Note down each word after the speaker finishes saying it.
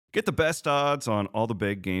Get the best odds on all the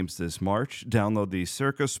big games this March. Download the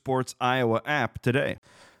Circa Sports Iowa app today.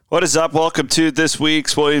 What is up? Welcome to this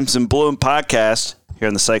week's Williams and Blum podcast here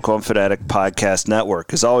on the Cyclone Fanatic Podcast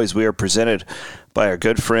Network. As always, we are presented by our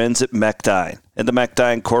good friends at Mechdine and the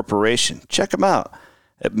Mechdine Corporation. Check them out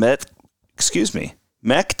at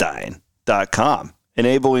Mechdine.com,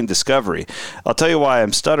 enabling discovery. I'll tell you why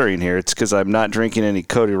I'm stuttering here. It's because I'm not drinking any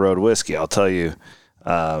Cody Road whiskey. I'll tell you.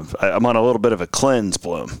 I'm on a little bit of a cleanse,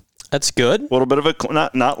 Blum. That's good. A little bit of a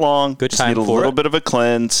not long. Good time need a for little it. bit of a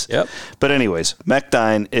cleanse. Yep. But anyways,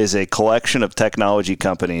 Mechdine is a collection of technology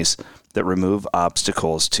companies that remove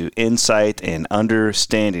obstacles to insight and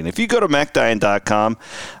understanding. If you go to Mechdine.com,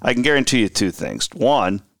 I can guarantee you two things.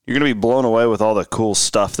 One, you're going to be blown away with all the cool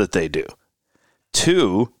stuff that they do.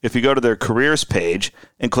 Two, if you go to their careers page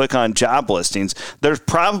and click on job listings, there's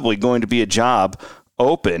probably going to be a job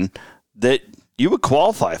open that you would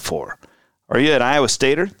qualify for. Are you an Iowa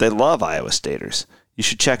Stater? They love Iowa Staters. You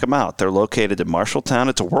should check them out. They're located in Marshalltown.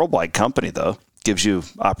 It's a worldwide company, though. Gives you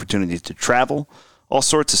opportunities to travel, all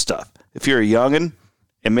sorts of stuff. If you're a youngin'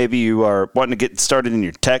 and maybe you are wanting to get started in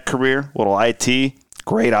your tech career, little IT,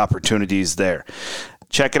 great opportunities there.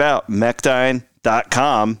 Check it out,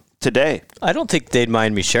 Mechdine.com today. I don't think they'd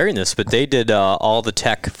mind me sharing this, but they did all the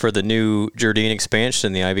tech for the new Jardine expansion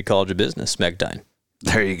in the Ivy College of Business, Mechdine.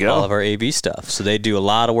 There you go. All of our AV stuff. So they do a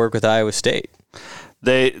lot of work with Iowa State.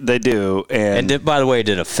 They do. And by the way,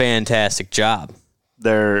 did a fantastic job.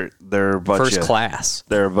 They're a bunch First class.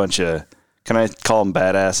 They're a bunch of, can I call them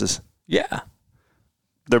badasses? Yeah.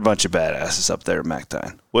 They're a bunch of badasses up there at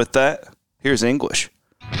Mechdine. With that, here's English.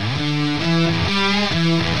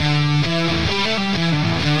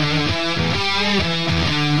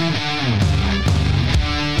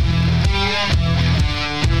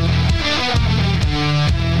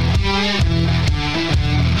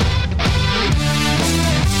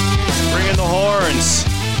 Horns.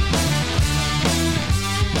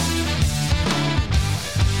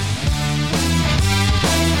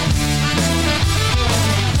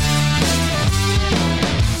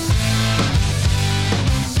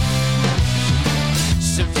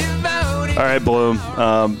 All right, Bloom.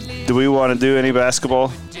 Do we want to do any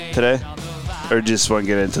basketball today, or just want to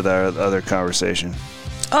get into the other conversation?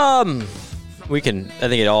 We can. I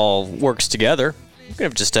think it all works together. We're gonna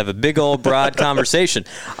just have a big old broad conversation.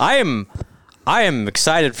 I am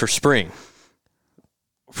excited for spring.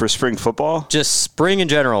 For spring football? Just spring in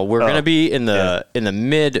general. We're going to be in the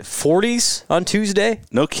mid 40s on Tuesday.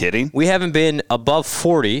 No kidding. We haven't been above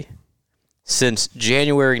 40 since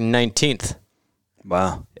January 19th.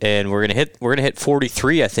 Wow. And we're going to hit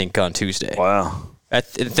 43 I think on Tuesday. Wow.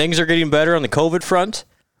 Things are getting better on the COVID front.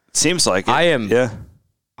 Seems like it. I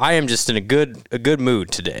am just in a good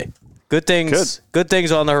mood today. Good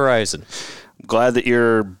things on the horizon. I'm glad that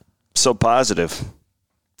you're so positive.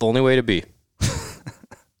 The only way to be.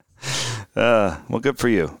 Well, good for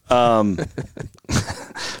you. Glad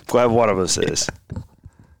one of us is.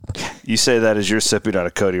 You say that as you're sipping on a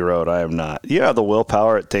Cody Road. I am not. You have the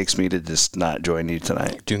willpower it takes me to just not join you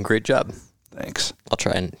tonight. Doing a great job. Thanks. I'll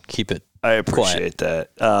try and keep it I appreciate quiet.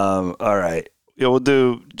 that. All right. Yeah, we'll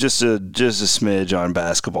do just a smidge on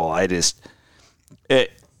basketball. I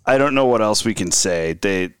don't know what else we can say.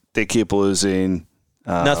 They keep losing.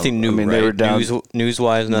 Nothing new, I mean, right? They were down,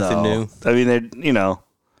 News-wise, nothing new. I mean, they're,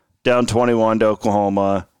 down 21 to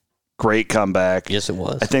Oklahoma. Great comeback. Yes, it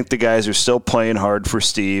was. I think the guys are still playing hard for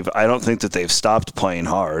Steve. I don't think that they've stopped playing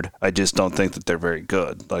hard. I just don't think that they're very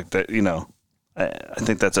good. Like that, I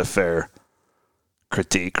think that's a fair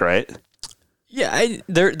critique, right? Yeah,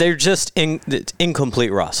 they're just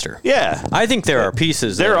incomplete roster. Yeah. I think there are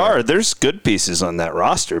pieces. There's good pieces on that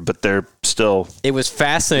roster, but they're still. It was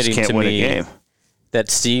fascinating can't to win me a game. That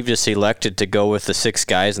Steve just elected to go with the 6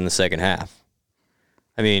 guys in the second half.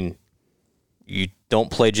 I mean, you don't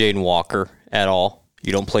play Jaden Walker at all.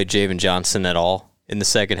 You don't play Javen Johnson at all in the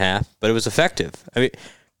second half, but it was effective. But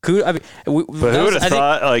who would have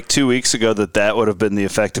thought like 2 weeks ago that would have been the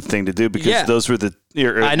effective thing to do? Because those were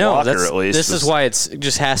I know Walker, at least. This is why it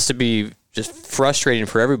just has to be just frustrating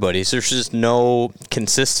for everybody. So there's just no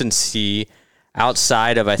consistency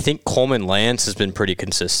outside of, I think Coleman Lance has been pretty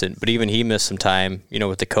consistent, but even he missed some time,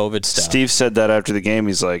 with the COVID stuff. Steve said that after the game.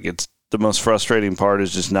 He's like, it's the most frustrating part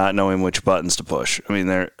is just not knowing which buttons to push. I mean,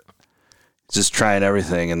 they're just trying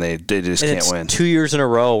everything, and they just can't win. 2 years in a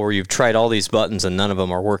row where you've tried all these buttons and none of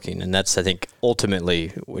them are working, and that's, I think,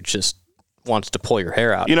 ultimately what just wants to pull your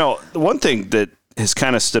hair out. The one thing that has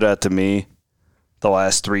kind of stood out to me the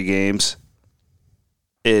last 3 games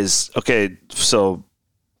is, okay, so,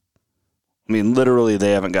 literally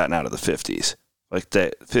they haven't gotten out of the 50s. Like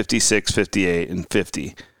that 56, 58, and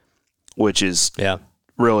 50. which is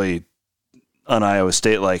really un-Iowa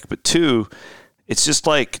State-like. But 2, it's just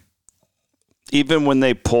like even when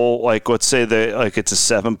they pull, like let's say it's a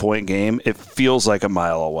 7-point game, it feels like a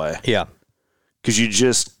mile away. Yeah.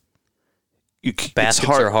 Because baskets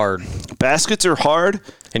are hard. Baskets are hard,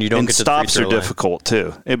 and you don't get to the free stops throw are line. difficult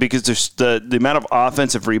too. And because there's the amount of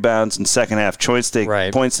offensive rebounds and second half points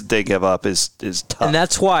that they give up is tough. And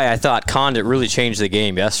that's why I thought Condit really changed the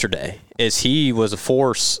game yesterday. Is he was a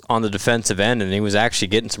force on the defensive end, and he was actually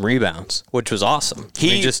getting some rebounds, which was awesome.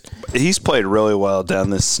 He's played really well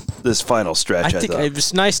down this final stretch. I think thought it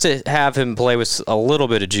was nice to have him play with a little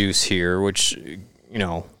bit of juice here, which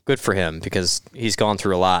good for him because he's gone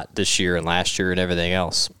through a lot this year and last year and everything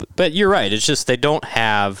else. But you're right. It's just they don't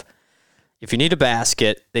have. If you need a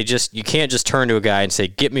basket, you can't just turn to a guy and say,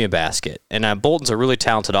 "Get me a basket." And Bolton's a really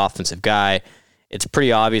talented offensive guy. It's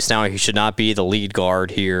pretty obvious now he should not be the lead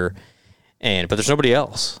guard here. But there's nobody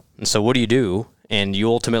else. And so what do? And you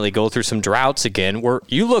ultimately go through some droughts again where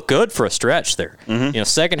you look good for a stretch there. Mm-hmm.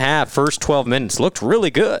 Second half, first 12 minutes looked really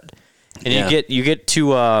good. And you get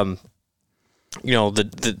to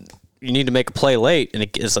you need to make a play late, and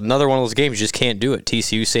it's another one of those games you just can't do it.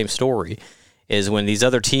 TCU, same story, is when these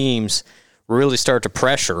other teams really start to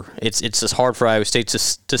pressure. It's just hard for Iowa State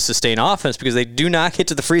to sustain offense because they do not get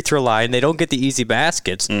to the free throw line. They don't get the easy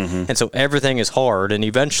baskets, and so everything is hard. And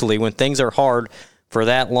eventually, when things are hard for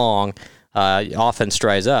that long, offense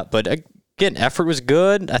dries up. But again, effort was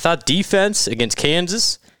good. I thought defense against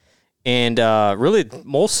Kansas, and really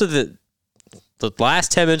most of the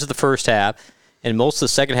last 10 minutes of the first half and most of the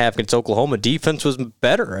second half against Oklahoma, defense was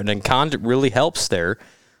better, and then Condit really helps there,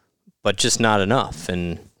 but just not enough.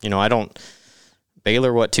 And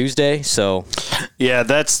Baylor, Tuesday? So, yeah,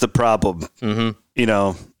 that's the problem.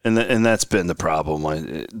 Mm-hmm. And that's been the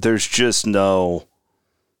problem. There's no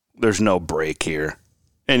break here.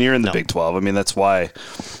 And you're in the Big 12. I mean, that's why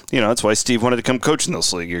Steve wanted to come coach in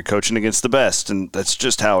this league. You're coaching against the best, and that's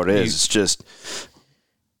just how it is. It's just,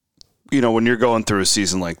 when you're going through a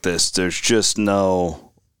season like this, there's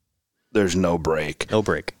no break. No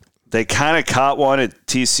break. They kind of caught one at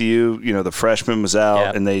TCU. The freshman was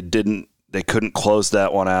out, and they couldn't close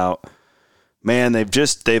that one out. Man,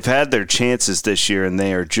 they've had their chances this year, and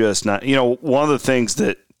they are just not. One of the things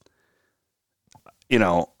that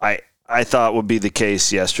I thought would be the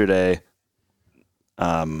case yesterday,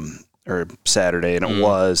 or Saturday, and it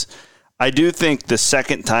was. I do think the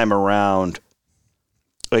second time around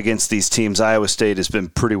against these teams, Iowa State has been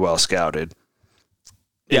pretty well scouted.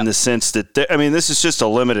 In the sense that, this is just a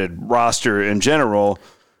limited roster in general.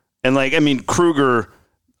 And, Kruger,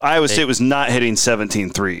 Iowa State was not hitting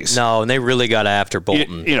 17 threes. No, and they really got after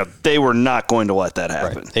Bolton. They were not going to let that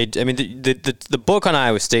happen. Right. The book on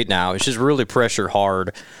Iowa State now is just really pressure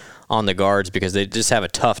hard on the guards because they just have a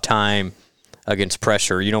tough time against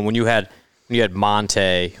pressure. When you had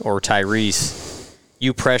Monte or Tyrese,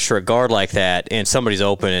 you pressure a guard like that and somebody's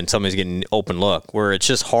open and somebody's getting an open look, where it's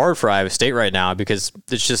just hard for Iowa State right now because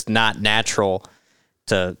it's just not natural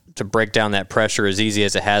to break down that pressure as easy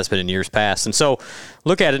as it has been in years past. And so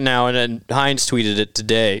look at it now, and then Hines tweeted it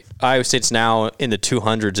today. Iowa State's now in the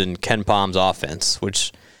 200s in Ken Palm's offense,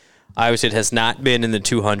 which Iowa State has not been in the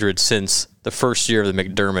 200s since the first year of the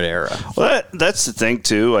McDermott era. Well, that's the thing,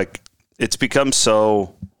 too. It's become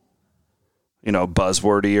so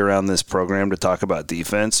buzzwordy around this program to talk about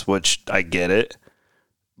defense, which I get it.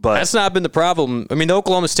 But that's not been the problem. The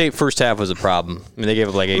Oklahoma State first half was a problem. They gave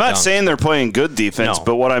up 8 I'm not dunks. saying they're playing good defense,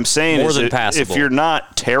 but what I'm saying is if you're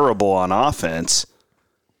not terrible on offense,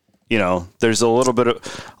 there's a little bit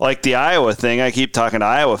of the Iowa thing. I keep talking to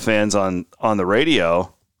Iowa fans on the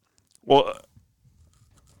radio. Well,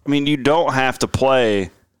 you don't have to play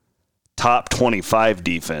top 25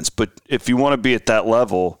 defense, but if you want to be at that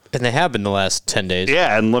level, and they have been the last 10 days.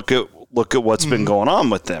 Yeah, and look at what's been going on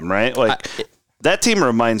with them, right? That team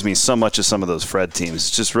reminds me so much of some of those Fred teams. It's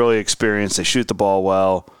just really experienced. They shoot the ball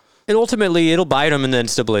well. And ultimately, it'll bite them in the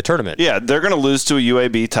NCAA tournament. Yeah, they're going to lose to a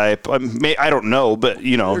UAB type. I don't know, but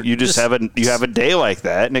you just have a day like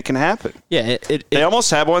that, and it can happen. Yeah, they almost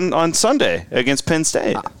had one on Sunday against Penn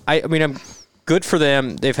State. I'm good for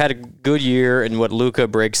them. They've had a good year, and what Luka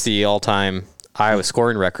breaks the all-time Iowa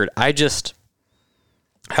scoring record. I just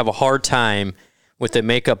have a hard time with the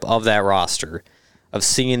makeup of that roster, of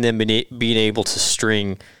seeing them being able to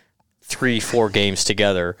string 3-4 games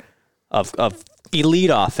together of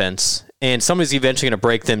elite offense, and somebody's eventually going to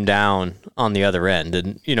break them down on the other end.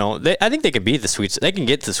 And I think they can beat the Sweet. They can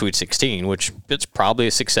get to the Sweet 16, which it's probably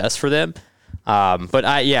a success for them.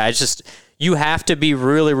 It's just you have to be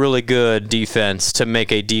really, really good defense to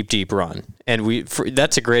make a deep run, and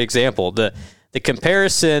that's a great example. the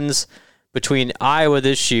comparisons between Iowa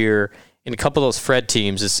this year and a couple of those Fred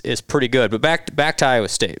teams is pretty good. But back to Iowa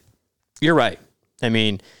State. You're right. I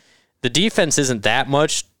mean, the defense isn't that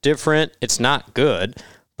much different. It's not good,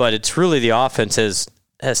 but it's really the offense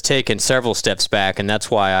has taken several steps back, and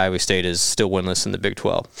that's why Iowa State is still winless in the Big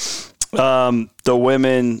 12. The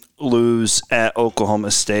women lose at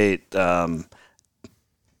Oklahoma State.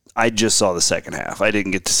 I just saw the second half. I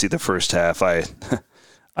didn't get to see the first half.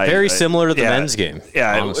 Very similar to the men's game.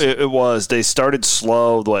 Yeah, it was. They started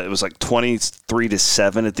slow. It was like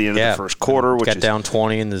 23-7 at the end of the first quarter. Got down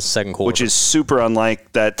 20 in the second quarter. Which is super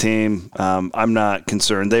unlike that team. I'm not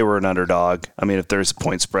concerned. They were an underdog. I mean, if there's a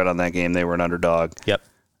point spread on that game, they were an underdog. Yep.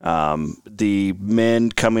 The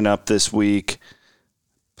men coming up this week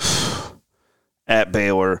at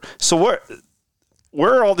Baylor. So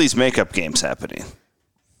where are all these makeup games happening?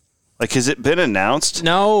 Like, has it been announced?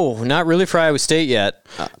 No, not really for Iowa State yet.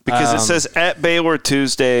 Because it says at Baylor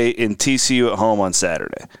Tuesday and TCU at home on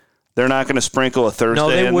Saturday. They're not going to sprinkle a Thursday. No,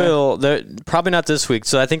 they will. They're probably not this week.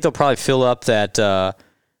 So I think they'll probably fill up that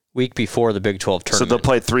week before the Big 12 tournament. So they'll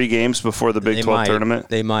play 3 games before the Big 12 tournament?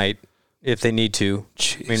 They might, if they need to.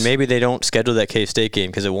 Jeez. I mean, maybe they don't schedule that K-State game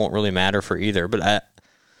because it won't really matter for either. But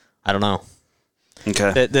I don't know.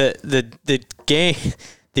 Okay. The game.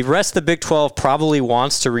 The rest of the Big 12 probably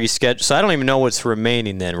wants to reschedule. So I don't even know what's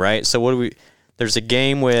remaining then, right? So what do we? There's a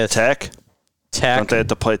game with Tech. Don't they have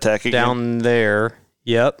to play Tech again? Down there.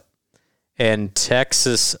 Yep. And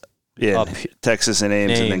Texas. Yeah, Texas and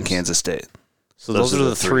Ames, and then Kansas State. So those are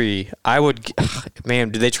the 3. I would,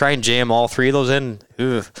 man, do they try and jam all 3 of those in?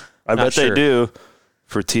 I bet they do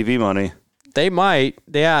for TV money. They might.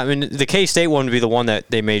 Yeah, I mean, the K-State one would be the one that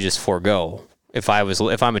they may just forego if I'm a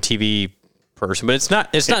TV person, but it's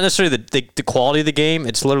not necessarily the quality of the game.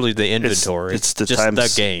 It's literally the inventory. It's the just times,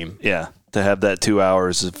 the game. Yeah, to have that 2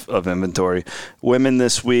 hours of inventory. Women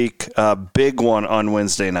this week, big one on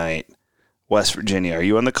Wednesday night, West Virginia. Are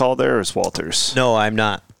you on the call there, or is Walters? No, I'm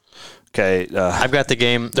not. Okay, I've got the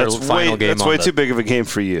game. Their final game. That's way too big of a game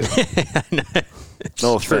for you.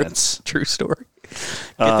 No offense. True story.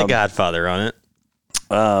 Get the Godfather on it.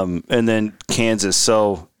 And then Kansas.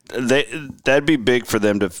 So that'd be big for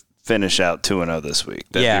them to finish out 2-0 this week.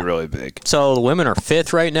 That'd be really big. So the women are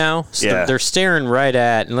 5th right now. So they're staring right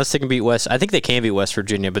at, unless they can beat I think they can beat West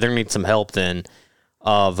Virginia, but they're going to need some help then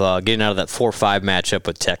of getting out of that 4-5 matchup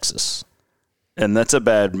with Texas. And that's a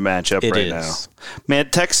bad matchup now. Man,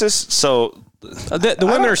 Texas, so... the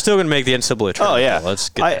women are still going to make the NCAA tournament. Oh, yeah. Let's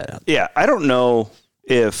get that out. Yeah, I don't know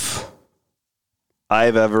if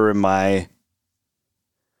I've ever in my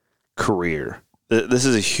career... This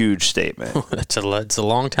is a huge statement. It's a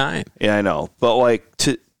long time. Yeah, I know. But, like,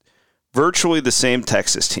 to virtually the same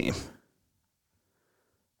Texas team.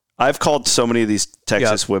 I've called so many of these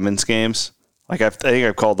Texas women's games. Like, I think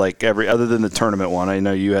I've called, like, every other than the tournament one. I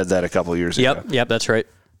know you had that a couple of years ago. Yep, that's right.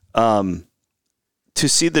 To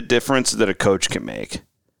see the difference that a coach can make.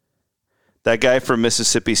 That guy from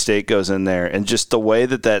Mississippi State goes in there, and just the way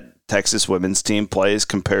that Texas women's team plays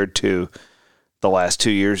compared to the last 2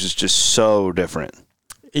 years is just so different.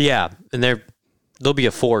 Yeah, and they'll be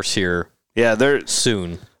a force here. Yeah, they're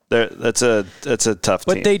soon. That's a tough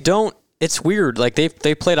team. But they don't. It's weird. Like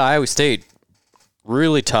they played Iowa State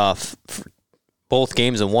really tough for both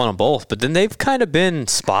games and won on both. But then they've kind of been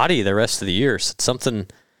spotty the rest of the year. So it's something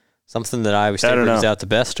that Iowa State brings out the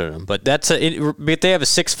best of them. But but they have a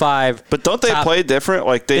 6-5. But don't they play different?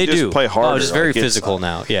 Like they just do. play harder. Oh, just very physical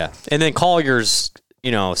now. Yeah, and then Collier's.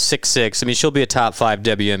 6'6". I mean, she'll be a top 5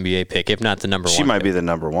 WNBA pick, if not the number 1. She might be the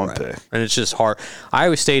number 1 pick. And it's just hard.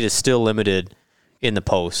 Iowa State is still limited in the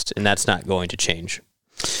post, and that's not going to change.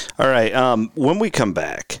 All right. When we come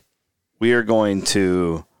back, we are going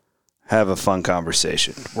to have a fun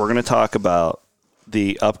conversation. We're going to talk about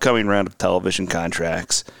the upcoming round of television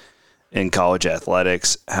contracts in college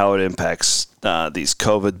athletics, how it impacts these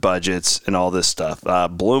COVID budgets and all this stuff.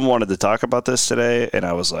 Blum wanted to talk about this today, and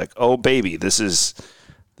I was like, "Oh baby, this is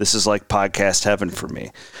like podcast heaven for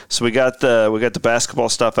me." So we got the basketball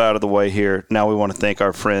stuff out of the way here. Now we want to thank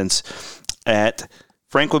our friends at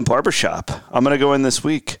Franklin Barbershop. I'm going to go in this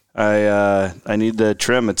week. I need the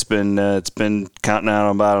trim. It's been counting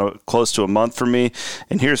out about close to a month for me.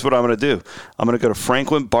 And here's what I'm going to do. I'm going to go to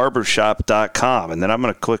franklinbarbershop.com, and then I'm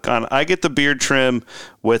going to click on I get the beard trim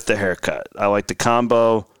with the haircut. I like the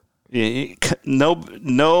combo.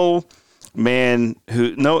 No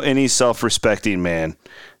any self-respecting man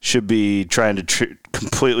should be trying to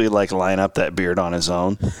completely like line up that beard on his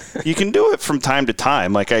own. You can do it from time to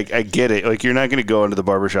time. Like I get it. Like you're not going to go into the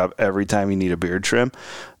barbershop every time you need a beard trim,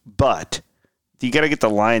 but you got to get the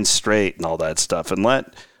line straight and all that stuff. And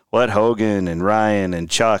let Let Hogan and Ryan and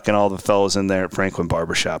Chuck and all the fellows in there at Franklin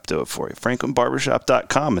Barbershop do it for you.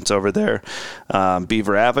 FranklinBarbershop.com. It's over there,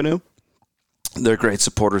 Beaver Avenue. They're great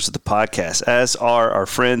supporters of the podcast, as are our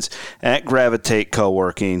friends at Gravitate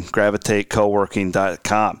Co-working,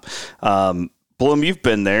 gravitatecoworking.com. Blum, you've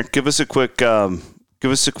been there. Give us a quick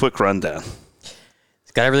rundown.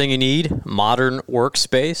 It's got everything you need. Modern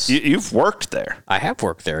workspace. You've worked there. I have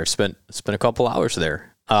worked there. Spent a couple hours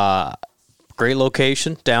there. Great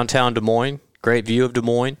location, downtown Des Moines. Great view of Des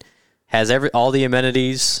Moines. Has all the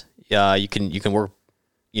amenities. You can work,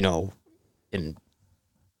 in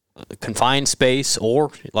confined space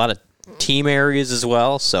or a lot of team areas as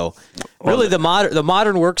well. So really the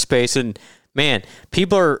modern workspace, and man,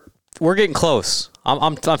 we're getting close.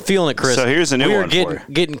 I'm feeling it, Chris. So here's a new one for you.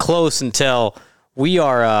 Getting close until we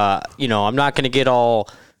are, I'm not going to get all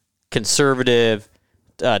conservative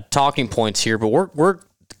talking points here, but we're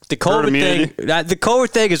the COVID thing. The COVID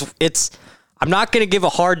thing is I'm not going to give a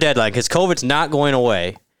hard deadline because COVID's not going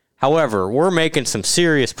away. However, we're making some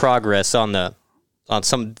serious progress on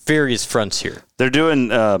some various fronts here. They're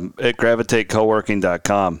doing at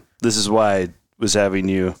gravitatecoworking.com. This is why I was having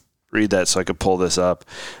you read that so I could pull this up.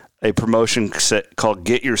 A promotion called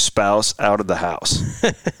Get Your Spouse Out of the House.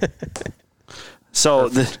 So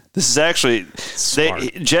this is actually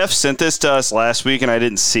Jeff sent this to us last week, and I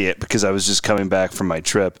didn't see it because I was just coming back from my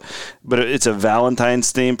trip. But it's a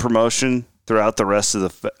Valentine's theme promotion throughout the rest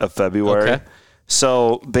of February. Okay.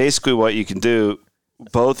 So basically, what you can do,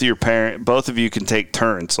 both of you can take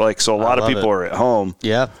turns. So a lot of people are at home.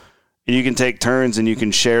 Yeah. And you can take turns, and you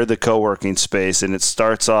can share the co-working space, and it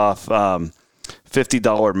starts off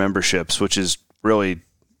 $50 memberships, which is really,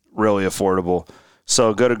 really affordable.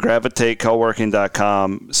 So go to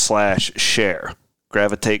gravitatecoworking.com/share.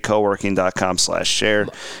 Gravitatecoworking.com/share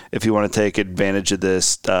if you want to take advantage of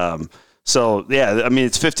this. So, yeah, I mean,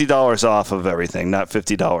 it's $50 off of everything, not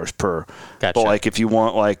 $50 per. Gotcha. But, if you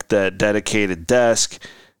want, that dedicated desk,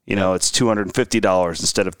 it's $250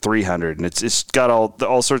 instead of $300. And it's got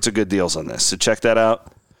all sorts of good deals on this. So check that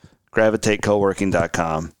out,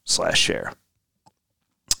 gravitatecoworking.com/share.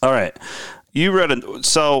 All right. You read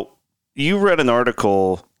an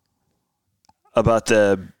article about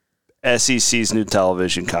the SEC's new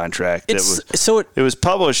television contract. It was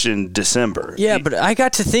published in December. Yeah, but I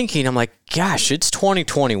got to thinking, I'm like, gosh, it's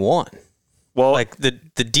 2021. Well, the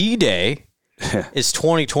D-Day is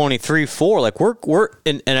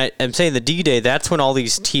 2023-4. I'm saying the D-Day, that's when all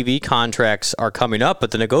these TV contracts are coming up, but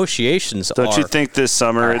the negotiations Don't you think this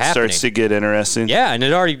summer it starts to get interesting? Yeah, and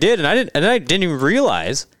it already did, and I didn't even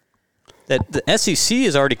realize that the SEC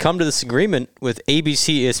has already come to this agreement with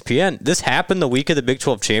ABC, ESPN. This happened the week of the Big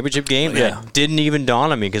 12 championship game, and it didn't even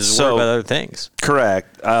dawn on me because it's worried about other things.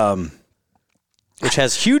 Correct. Which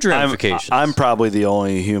has huge ramifications. I'm probably the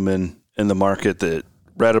only human in the market that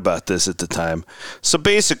read about this at the time. So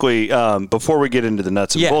basically, before we get into the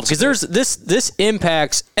nuts and bolts, because this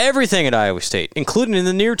impacts everything at Iowa State, including in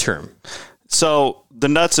the near term. So the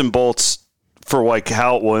nuts and bolts for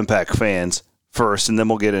how it will impact fans first, and then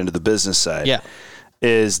we'll get into the business side. Yeah,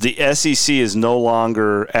 is the SEC is no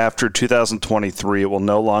longer, after 2023, it will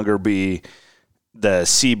no longer be the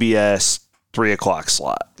CBS 3 o'clock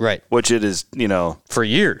slot. Right. Which it is, for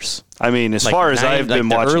years. I mean, as far as I've been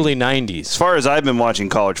watching, early 90s. As far as I've been watching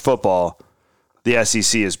college football, the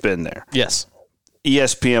SEC has been there. Yes.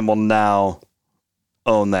 ESPN will now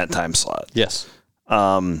own that time slot. Yes.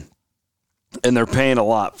 And they're paying a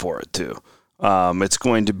lot for it too. It's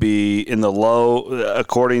going to be in the low,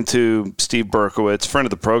 according to Steve Berkowitz, friend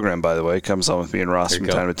of the program, by the way, comes on with me and Ross from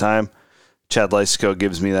time to time. Chad Lysico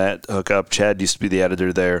gives me that hookup. Chad used to be the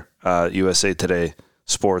editor there, USA Today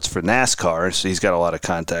Sports for NASCAR, so he's got a lot of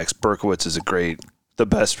contacts. Berkowitz is the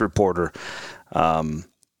best reporter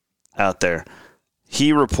out there.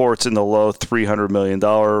 He reports in the low $300 million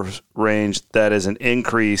range. That is an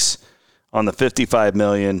increase on the $55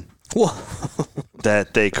 million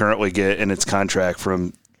that they currently get in its contract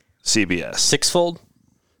from CBS. Sixfold?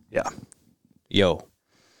 Yeah. Yo.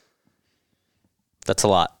 That's a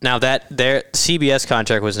lot. Now, their CBS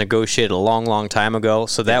contract was negotiated a long, long time ago,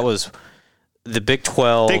 so that was the Big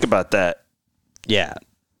 12. Think about that. Yeah,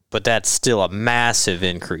 but that's still a massive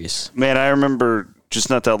increase. Man, I remember just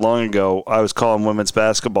not that long ago, I was calling women's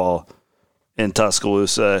basketball in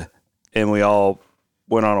Tuscaloosa, and we all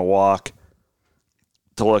went on a walk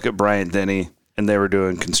to look at Bryant Denny, and they were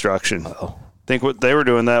doing construction. Oh. Think what they were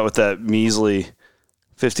doing that with that measly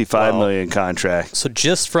 $55 million contract. So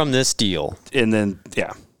just from this deal, and then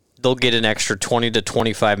they'll get an extra $20 to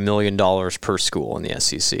 $25 million per school in the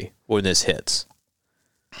SEC when this hits.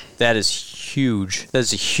 That is huge. That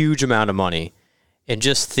is a huge amount of money, and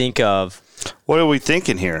just think of what are we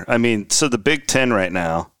thinking here? I mean, so the Big Ten right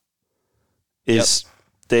now is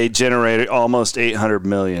they generate almost $800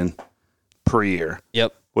 million per year.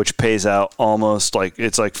 Yep. Which pays out almost like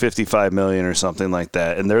it's like $55 million or something like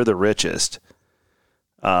that, and they're the richest.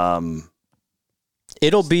 It'll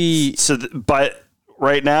be but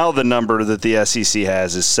right now the number that the SEC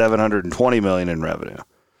has is $720 million in revenue.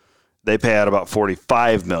 They pay out about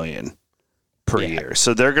 $45 million per year,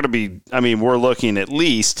 so they're going to be. I mean, we're looking at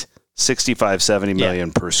least $65-70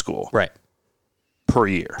 million per school, right, per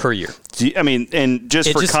year. I mean, and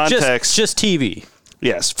just for context, just TV.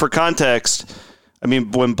 Yes, for context. I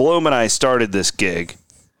mean, when Blum and I started this gig,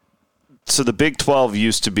 so the Big 12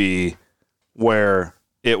 used to be where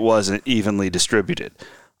it wasn't evenly distributed.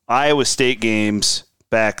 Iowa State games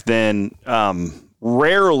back then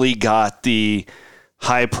rarely got the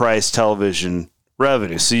high-priced television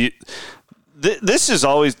revenue. So this is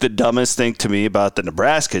always the dumbest thing to me about the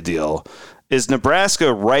Nebraska deal is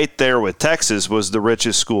Nebraska right there with Texas was the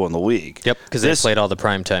richest school in the league. Yep, because they played all the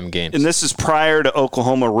primetime games. And this is prior to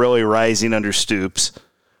Oklahoma really rising under Stoops.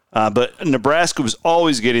 But Nebraska was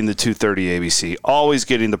always getting the 2:30 ABC, always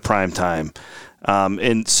getting the primetime.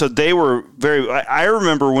 And so they were I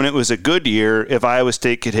remember when it was a good year, if Iowa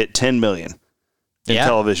State could hit $10 million in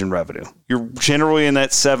television revenue. You're generally in that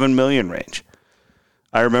 $7 million range.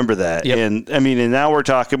 I remember that. Yep. And I mean, and now we're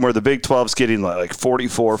talking where the Big 12's getting like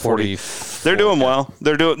 44, 40. They're doing well.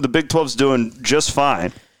 The Big 12's doing just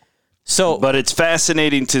fine. So, but it's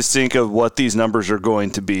fascinating to think of what these numbers are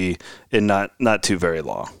going to be in not too very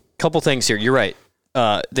long. Couple things here. You're right.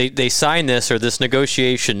 They signed this, or this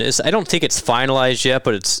negotiation is. I don't think it's finalized yet,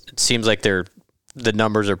 but it seems like the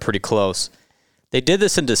numbers are pretty close. They did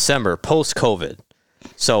this in December, post-COVID.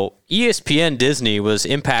 So ESPN Disney was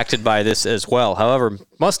impacted by this as well. However,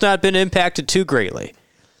 must not have been impacted too greatly.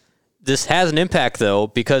 This has an impact, though,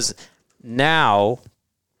 because now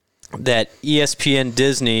that ESPN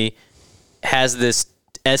Disney has this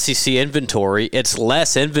SEC inventory, it's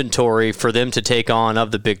less inventory for them to take on of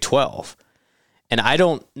the Big 12. And I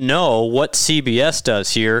don't know what CBS does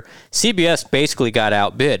here. CBS basically got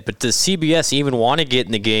outbid, but does CBS even want to get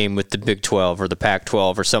in the game with the Big 12 or the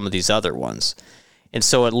Pac-12 or some of these other ones? And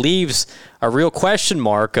so it leaves a real question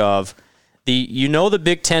mark of the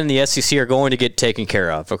Big Ten and the SEC are going to get taken care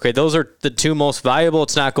of. Okay, those are the two most valuable.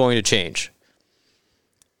 It's not going to change.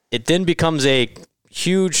 It then becomes a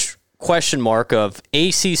huge question mark of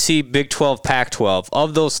ACC, Big 12, Pac-12.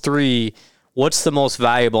 Of those three, what's the most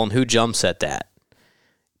valuable and who jumps at that?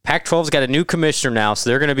 Pac-12's got a new commissioner now, so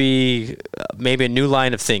they're going to be maybe a new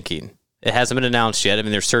line of thinking. It hasn't been announced yet. I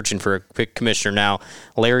mean, they're searching for a quick commissioner now.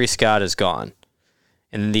 Larry Scott is gone.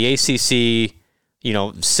 And the ACC,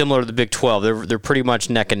 similar to the Big 12, they're pretty much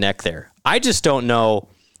neck and neck there. I just don't know,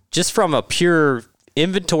 just from a pure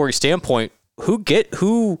inventory standpoint,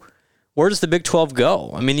 where does the Big 12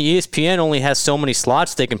 go? I mean, the ESPN only has so many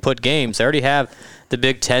slots they can put games. They already have the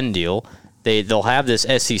Big 10 deal. They'll have this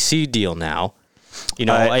SEC deal now.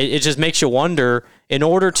 It just makes you wonder, in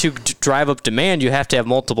order to drive up demand, you have to have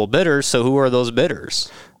multiple bidders. So who are those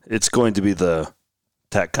bidders? It's going to be the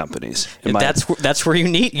tech companies. That's where you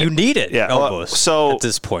need it. Yeah. Almost, so at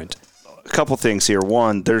this point, a couple things here.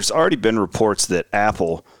 One, there's already been reports that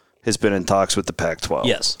Apple has been in talks with the Pac-12.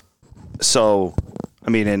 Yes. So, I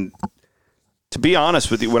mean, and to be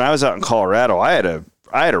honest with you, when I was out in Colorado, I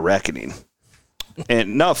had a reckoning.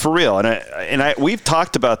 And no, for real. And we've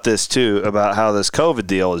talked about this too, about how this COVID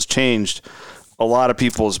deal has changed a lot of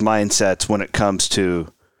people's mindsets when it comes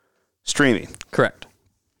to streaming. Correct.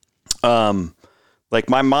 Like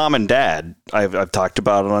my mom and dad, I've talked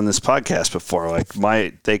about it on this podcast before. Like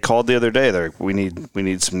they called the other day. They're like, we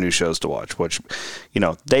need some new shows to watch. Which,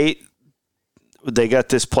 they got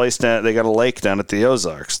this place down. They got a lake down at the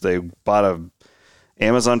Ozarks. They bought a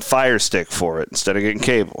Amazon Fire Stick for it instead of getting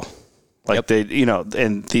cable. Like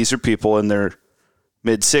and these are people in their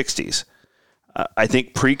mid-60s. I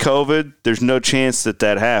think pre-COVID, there's no chance that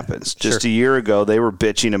happens. Just a year ago, they were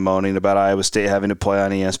bitching and moaning about Iowa State having to play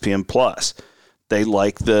on ESPN+. They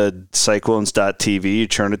like the Cyclones.tv. You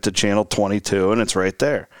turn it to channel 22, and it's right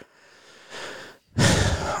there.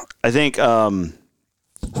 I think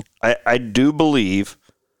I do believe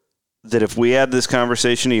that if we had this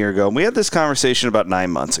conversation a year ago, and we had this conversation about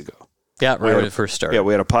 9 months ago. Yeah, right when it first started. Yeah,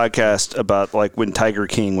 we had a podcast about like when Tiger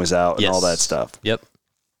King was out and all that stuff. Yep.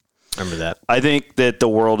 Remember that. I think that the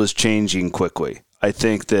world is changing quickly. I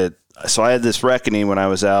think that so I had this reckoning when I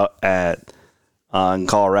was out in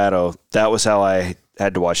Colorado. That was how I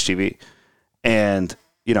had to watch TV. And,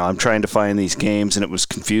 I'm trying to find these games and it was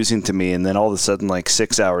confusing to me. And then all of a sudden, like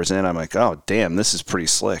 6 hours in, I'm like, oh, damn, this is pretty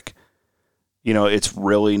slick. it's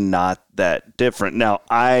really not that different. Now,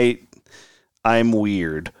 I'm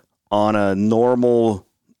weird. On a normal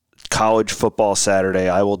college football Saturday,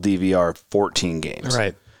 I will DVR 14 games.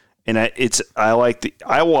 Right. And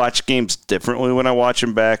I watch games differently when I watch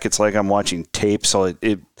them back. It's like I'm watching tape. So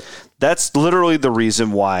that's literally the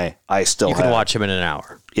reason why I still You can watch them in an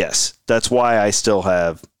hour. Yes. That's why I still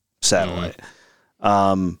have satellite.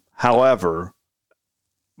 However,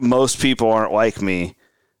 most people aren't like me,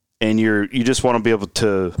 and you just want to be able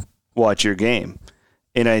to watch your game.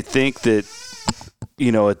 And I think that,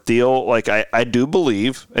 a deal like I do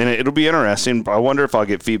believe, and it'll be interesting. I wonder if I'll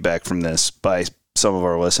get feedback from this by some of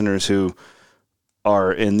our listeners who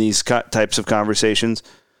are in these types of conversations.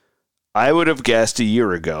 I would have guessed a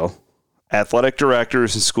year ago, athletic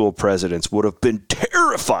directors and school presidents would have been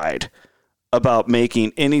terrified about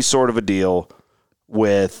making any sort of a deal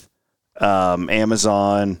with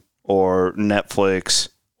Amazon or Netflix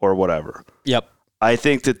or whatever. Yep. I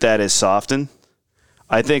think that is softened.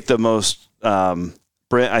 I think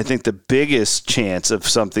Brent, I think the biggest chance of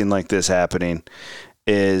something like this happening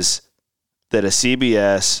is that a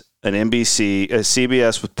CBS, an NBC, a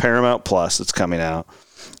CBS with Paramount Plus that's coming out,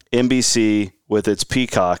 NBC with its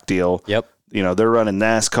Peacock deal. Yep. They're running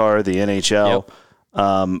NASCAR, the NHL.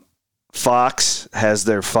 Yep. Fox has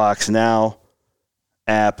their Fox Now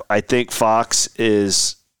app. I think Fox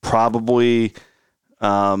is probably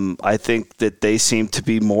I think that they seem to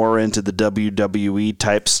be more into the WWE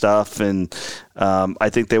type stuff, and I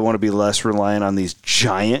think they want to be less reliant on these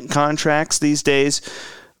giant contracts these days.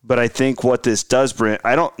 But I think what this does, Brent,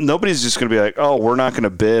 nobody's just going to be like, oh, we're not going to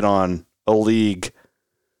bid on a league.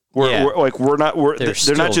 They're not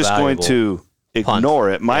just going to ignore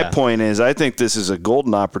it. My point is, I think this is a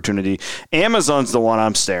golden opportunity. Amazon's the one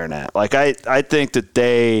I'm staring at. Like, I think that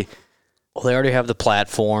they already have the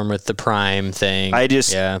platform with the Prime thing. And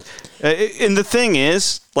the thing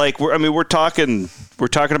is, like, we're talking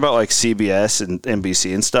about like CBS and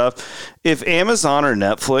NBC and stuff. If Amazon or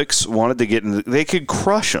Netflix wanted to get in, they could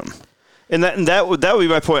crush them. And that would be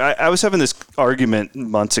my point. I was having this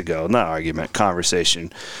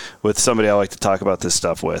conversation with somebody I like to talk about this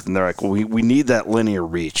stuff with, and they're like, well, we need that linear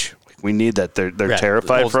reach. We need that. They're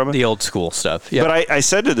terrified from it. The old school stuff. Yep. But I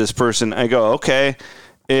said to this person, I go, okay,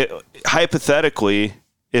 hypothetically,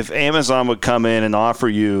 if Amazon would come in and offer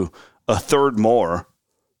you a third more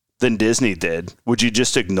than Disney did, would you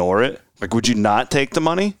just ignore it? Like, would you not take the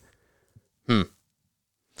money?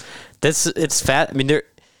 It's fat. I mean,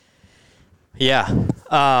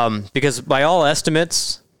 because by all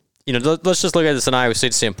estimates, let's just look at this in Iowa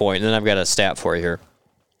State standpoint, and then I've got a stat for you here.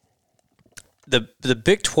 The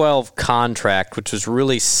Big 12 contract, which was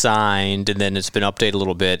really signed, and then it's been updated a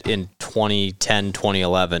little bit in 2010,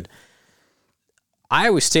 2011,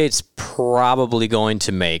 Iowa State's probably going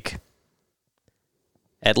to make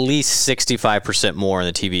at least 65% more in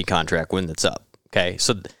the TV contract when it's up. Okay,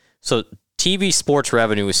 so TV sports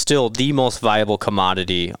revenue is still the most viable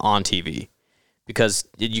commodity on TV because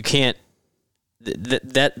you can't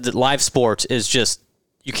that live sports is just,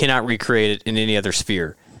 you cannot recreate it in any other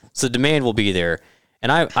sphere. So the demand will be there.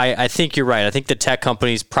 And I think you're right. I think the tech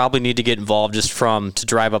companies probably need to get involved just to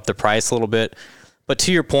drive up the price a little bit. But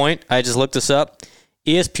to your point, I just looked this up.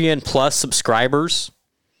 ESPN Plus subscribers,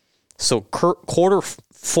 so quarter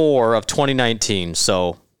 4 of 2019,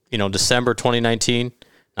 so, December 2019,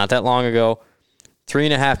 not that long ago,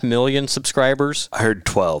 3.5 million subscribers. I heard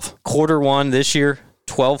 12. Quarter 1 this year,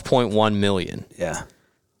 12.1 million. Yeah.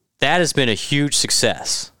 That has been a huge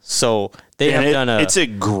success. So it's a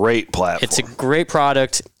great platform. It's a great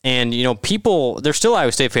product. And, people, they're still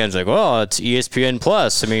Iowa State fans like, oh, it's ESPN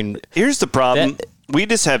Plus. I mean, here's the problem. We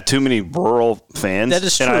just have too many rural fans that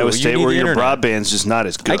is true. in Iowa State where your internet. broadband's just not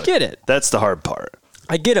as good. I get it. That's the hard part.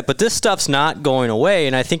 I get it. But this stuff's not going away.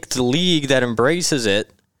 And I think the league that embraces it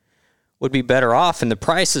would be better off. And the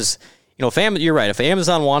prices, you're right. If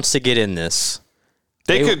Amazon wants to get in this,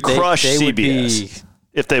 they could crush CBS.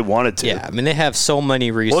 If they wanted to. Yeah, I mean, they have so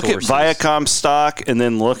many resources. Look at Viacom stock and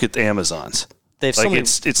then look at Amazon's. They have so many,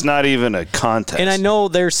 it's not even a contest. And I know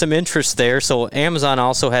there's some interest there. So Amazon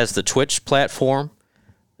also has the Twitch platform.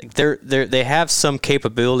 They have some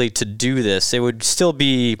capability to do this. It would still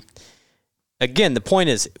be, again, the point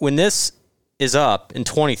is, when this is up in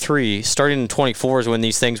 23, starting in 24 is when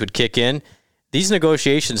these things would kick in. These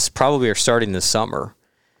negotiations probably are starting this summer.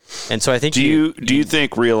 And so I think do you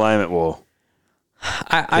think realignment will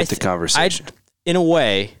hit the conversation? In a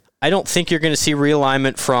way, I don't think you're going to see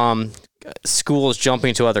realignment from schools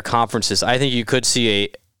jumping to other conferences. I think you could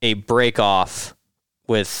see a break off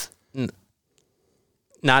with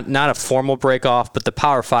not a formal break off, but the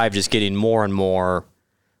Power 5 just getting more and more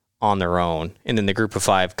on their own, and then the group of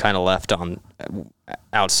 5 kind of left on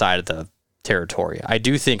outside of the territory. I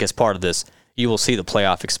do think as part of this, you will see the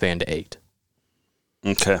playoff expand to 8.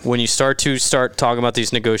 Okay. When you start talking about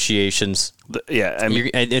these negotiations,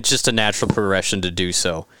 it's just a natural progression to do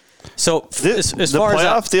so. So as the far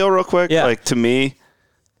playoff as deal, real quick, yeah. like to me,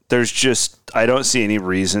 I don't see any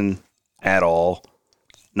reason at all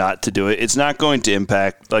not to do it. It's not going to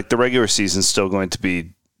impact, like the regular season's still going to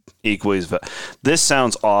be equally as. This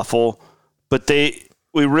sounds awful, but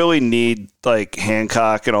we really need like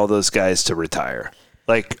Hancock and all those guys to retire.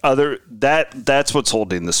 Like that's what's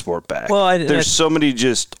holding the sport back. Well, there's so many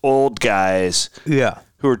just old guys,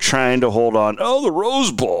 who are trying to hold on. Oh, the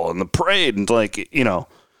Rose Bowl and the parade, and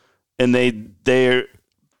and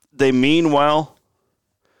they mean well,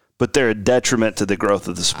 but they're a detriment to the growth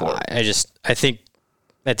of the sport. I think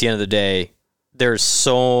at the end of the day, there's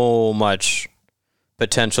so much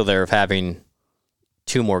potential there of having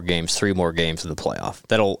 2 more games, 3 more games in the playoff.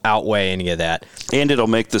 That'll outweigh any of that. And it'll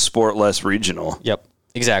make the sport less regional. Yep,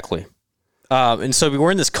 exactly. And so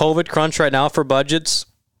we're in this COVID crunch right now for budgets.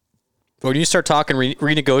 When you start talking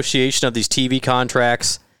renegotiation of these TV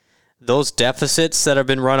contracts, those deficits that have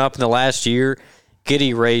been run up in the last year get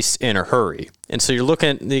erased in a hurry. And so you're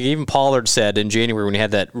looking, even Pollard said in January when he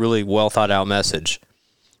had that really well thought out message,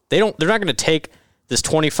 they're not going to take this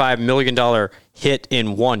 $25 million hit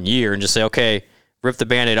in 1 year and just say, okay, rip the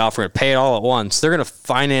Band-Aid off, we're going to pay it all at once. They're going to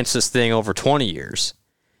finance this thing over 20 years.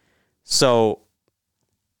 So,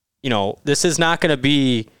 this is not going to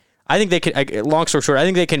be, I think they can, long story short, I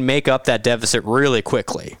think they can make up that deficit really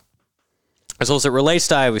quickly. As well as it relates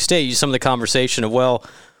to Iowa State, some of the conversation of, well,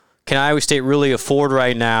 can Iowa State really afford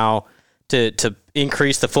right now to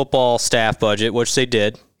increase the football staff budget, which they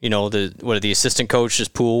did. The assistant coaches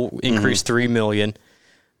pool increased $3 million,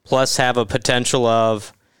 plus have a potential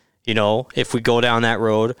of, if we go down that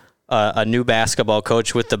road, a new basketball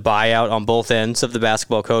coach with the buyout on both ends of the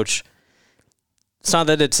basketball coach. It's not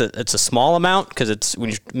that it's a small amount, because it's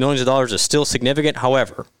millions of dollars is still significant.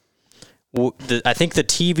 However, I think the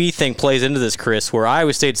TV thing plays into this, Chris, where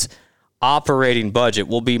Iowa State's operating budget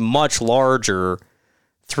will be much larger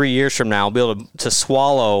 3 years from now. We'll be able to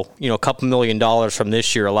swallow, a couple $1 million from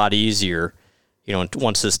this year a lot easier,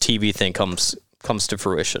 once this TV thing comes to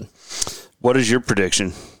fruition. What is your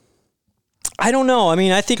prediction? I don't know. I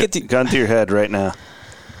mean, I think gun to your head right now.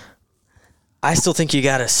 I still think you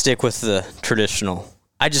got to stick with the traditional.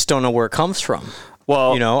 I just don't know where it comes from.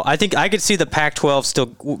 Well, I think I could see the Pac-12 still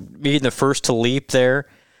being the first to leap there.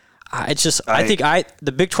 I think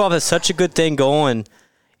the Big 12 has such a good thing going,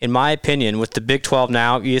 in my opinion, with the Big 12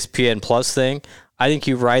 now ESPN Plus thing. I think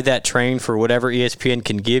you ride that train for whatever ESPN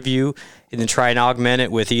can give you, and then try and augment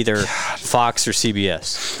it with either Fox or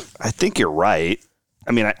CBS. I think you're right.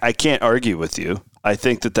 I mean, I can't argue with you. I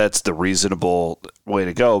think that that's the reasonable way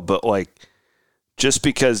to go. But, just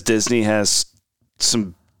because Disney has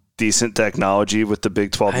some decent technology with the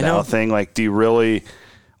Big 12 Now thing, do you really,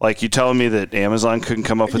 you telling me that Amazon couldn't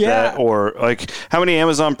come up with that? Or, how many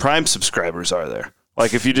Amazon Prime subscribers are there?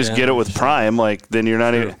 If you just get it with Prime, then you're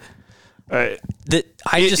not even...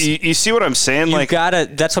 You see what I'm saying? That's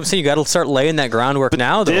what I'm saying. You got to start laying that groundwork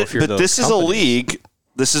now, though. This is a league.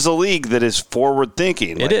 This is a league that is forward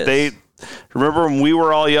thinking. It is. Remember when we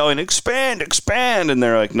were all yelling expand, and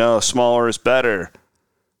they're like, no, smaller is better.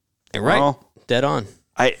 Right. Well, dead on.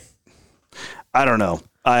 I don't know.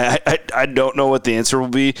 I don't know what the answer will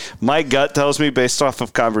be. My gut tells me, based off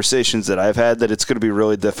of conversations that I've had, that it's going to be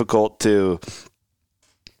really difficult to.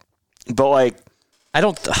 But I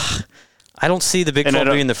don't see the Big 12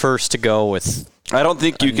 being the first to go with. I don't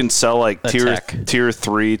think you can sell tier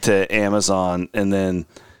 3 to Amazon and then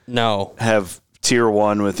have tier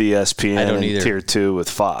 1 with ESPN and tier 2 with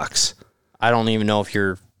Fox. I don't even know if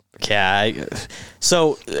you're. Yeah.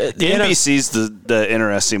 So the NBC's the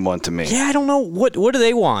interesting one to me. Yeah, I don't know what do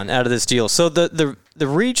they want out of this deal. So the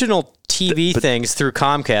regional TV things through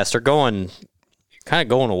Comcast are kind of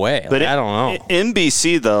going away. But I don't know.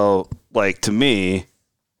 NBC though, to me,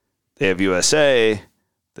 they have USA.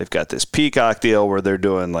 They've got this Peacock deal where they're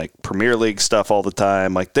doing Premier League stuff all the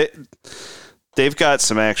time. They've got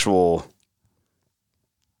some actual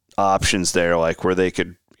options there, where they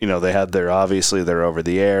could, they have they're over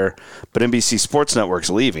the air, but NBC Sports Network's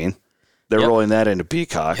leaving. They're rolling that into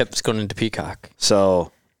Peacock. Yep, it's going into Peacock.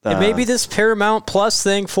 So, and maybe this Paramount Plus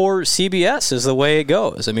thing for CBS is the way it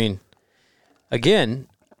goes. I mean, again,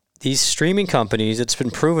 these streaming companies, it's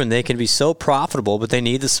been proven they can be so profitable, but they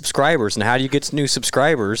need the subscribers. And how do you get new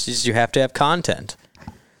subscribers? Is you have to have content.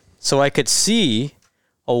 So I could see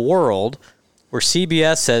a world where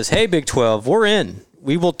CBS says, "Hey, Big 12, we're in.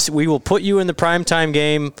 We will put you in the primetime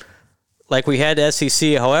game like we had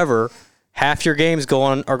SEC. However, half your games are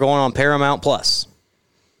going on Paramount Plus.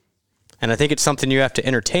 And I think it's something you have to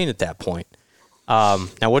entertain at that point. Now,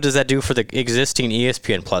 what does that do for the existing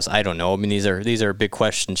ESPN Plus? I don't know. I mean, these are big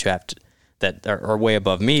questions that are way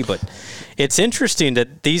above me. But it's interesting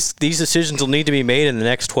that these decisions will need to be made in the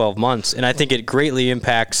next 12 months, and I think it greatly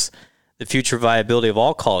impacts the future viability of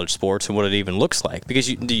all college sports and what it even looks like, because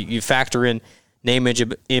you factor in name,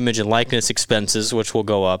 image, and likeness expenses, which will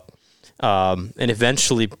go up, and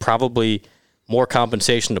eventually probably more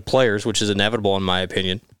compensation to players, which is inevitable in my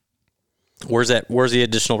opinion. Where's the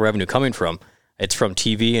additional revenue coming from? It's from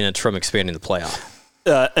TV and it's from expanding the playoff.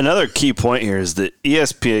 Another key point here is that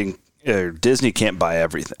ESPN or Disney can't buy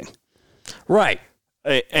everything. Right.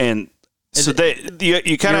 And so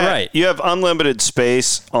you kind of right. You have unlimited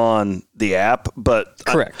space on the app, but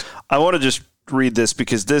correct. I want to just read this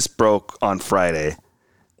because this broke on Friday.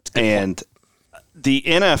 And the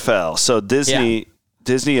NFL, so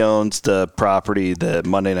Disney owns the property, the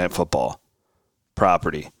Monday Night Football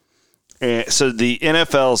property. And so the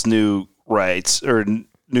NFL's new rights or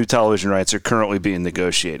new television rights are currently being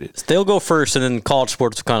negotiated. They'll go first, and then college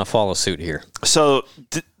sports will kind of follow suit here. So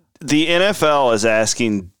the NFL is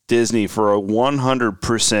asking Disney for a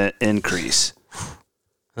 100% increase.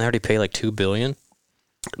 They already pay like $2 billion.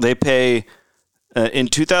 They pay in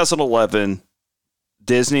 2011.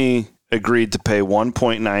 Disney agreed to pay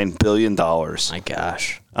 $1.9 billion. My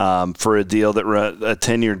gosh, for a deal a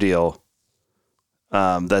 10-year deal.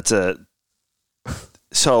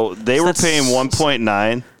 So they were paying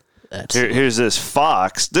 1.9. Here's this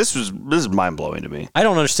Fox. This is mind blowing to me. I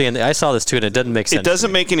don't understand. I saw this too, and it doesn't make sense. It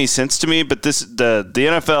doesn't make any sense to me. But the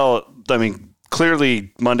NFL. I mean,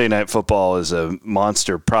 clearly Monday Night Football is a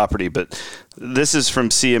monster property. But this is from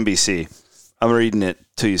CNBC. I'm reading it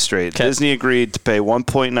to you straight. Okay. Disney agreed to pay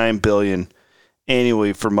 $1.9 billion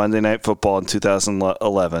annually for Monday Night Football in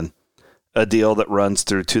 2011, a deal that runs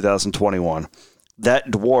through 2021.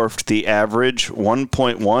 That dwarfed the average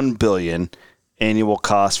 $1.1 billion annual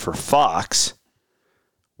cost for Fox,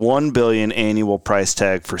 $1 billion annual price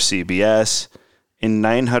tag for CBS, and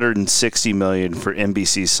 $960 million for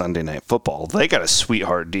NBC's Sunday Night Football. They got a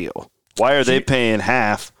sweetheart deal. Why are they paying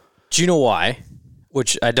half? Do you know why?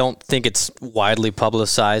 Which I don't think it's widely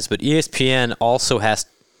publicized, but ESPN also has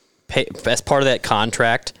pay, as part of that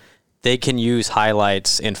contract, they can use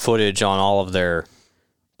highlights and footage on all of their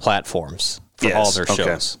platforms. For all their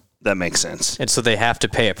shows. Okay. That makes sense. And so they have to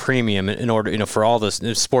pay a premium in order, for all this.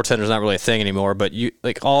 Sports Center is not really a thing anymore, but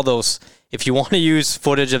all those, if you want to use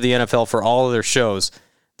footage of the NFL for all of their shows,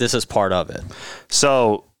 this is part of it.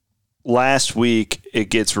 So last week,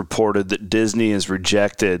 it gets reported that Disney has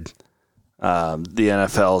rejected the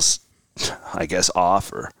NFL's, I guess,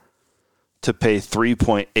 offer to pay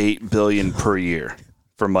 $3.8 billion per year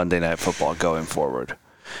for Monday Night Football going forward.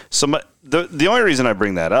 So the only reason I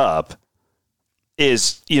bring that up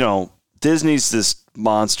is, Disney's this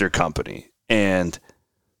monster company, and,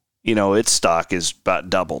 its stock is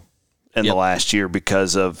about doubled in the last year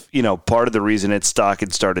because of, part of the reason its stock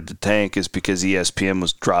had started to tank is because ESPN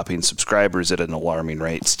was dropping subscribers at an alarming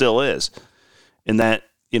rate. Still is. And that,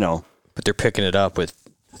 But they're picking it up with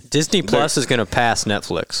Disney Plus is going to pass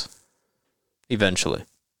Netflix eventually.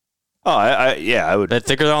 Oh, I would. I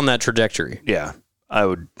think they're on that trajectory. Yeah, I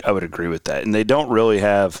would agree with that. And they don't really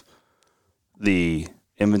have the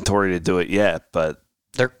inventory to do it yet, but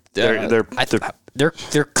they're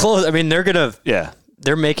close. I mean,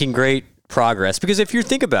 they're making great progress because if you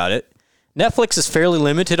think about it, Netflix is fairly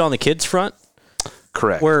limited on the kids front.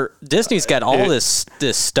 Correct. Where Disney's got all this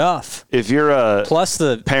stuff. If you're a plus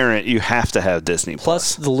the parent, you have to have Disney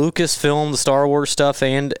plus the Lucasfilm, the Star Wars stuff,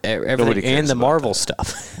 and everything, and the Marvel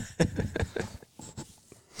stuff.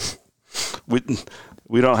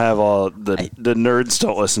 We don't have all the nerds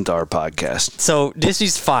don't listen to our podcast. So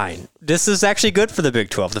Disney's fine. This is actually good for the Big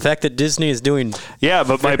 12. The fact that Disney is doing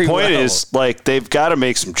but my point is they've got to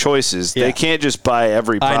make some choices. Yeah. They can't just buy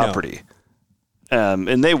every property.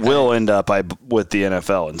 And they will end up with the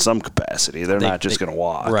NFL in some capacity. They're not just going to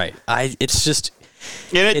walk. Right. It's just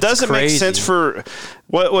and it doesn't make sense for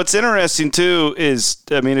what's interesting too is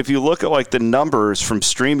if you look at the numbers from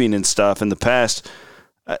streaming and stuff in the past,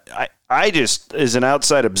 I just, as an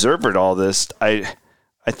outside observer to all this, I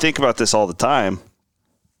think about this all the time.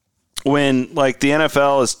 When the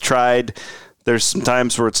NFL has tried, there's some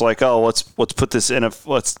times where it's let's put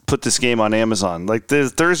this game on Amazon.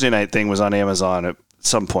 The Thursday night thing was on Amazon at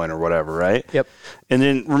some point or whatever, right? Yep. And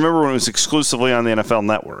then remember when it was exclusively on the NFL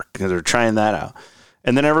Network because they're trying that out,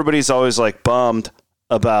 and then everybody's always bummed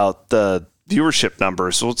about the viewership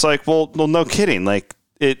numbers. So it's well, no kidding,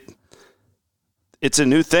 it's a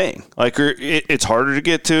new thing. Like it's harder to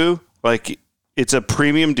get to. Like it's a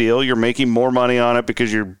premium deal. You're making more money on it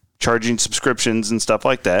because you're charging subscriptions and stuff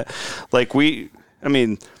like that. Like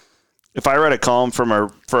if I write a column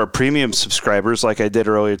for our premium subscribers, like I did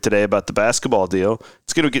earlier today about the basketball deal,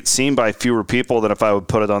 it's going to get seen by fewer people than if I would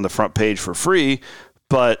put it on the front page for free.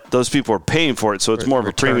 But those people are paying for it, so it's more of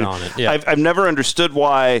a premium. On it. Yeah. I've never understood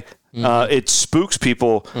why it spooks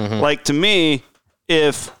people. Like to me,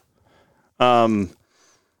 if I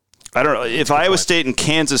don't know, if Iowa State and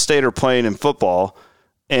Kansas State are playing in football,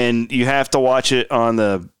 and you have to watch it on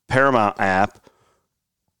the Paramount app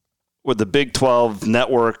with the Big 12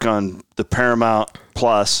 network on the Paramount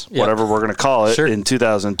Plus, whatever we're going to call it, in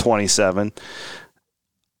 2027,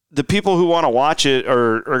 the people who want to watch it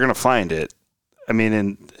are going to find it. I mean,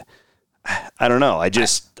 and I don't know. I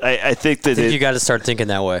think that you got to start thinking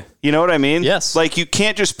that way. You know what I mean? Yes. Like you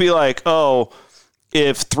can't just be like, oh,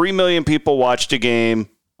 if 3 million people watched a game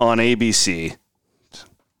on ABC,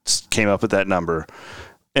 came up with that number,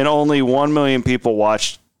 and only 1 million people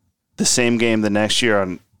watched the same game the next year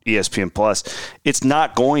on ESPN Plus, it's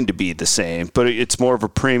not going to be the same, but it's more of a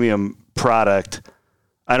premium product.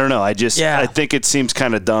 I don't know. I think it seems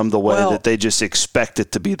kind of dumb the way that they just expect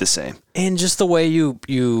it to be the same. And just the way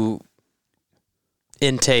you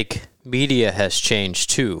intake media has changed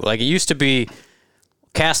too. Like it used to be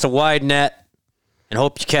cast a wide net and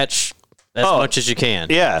hope you catch as much as you can.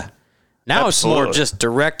 Yeah. Now absolutely. It's more just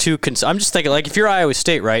direct to I'm just thinking, like, if you're Iowa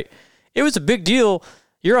State, right? It was a big deal.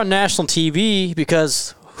 You're on national TV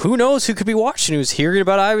because who knows who could be watching who's hearing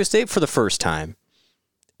about Iowa State for the first time.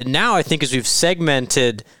 And now I think as we've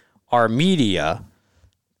segmented our media,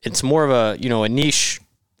 it's more of a niche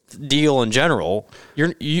deal in general.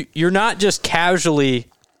 You're not just casually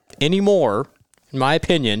anymore, in my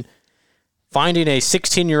opinion, finding a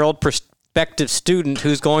 16-year-old prospective student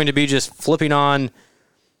who's going to be just flipping on,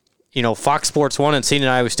 Fox Sports 1 and seeing an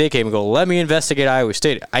Iowa State game and go, let me investigate Iowa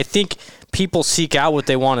State. I think people seek out what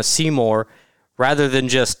they want to see more rather than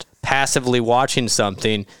just passively watching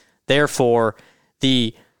something. Therefore,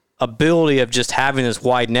 the ability of just having this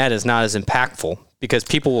wide net is not as impactful because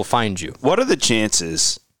people will find you. What are the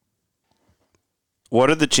chances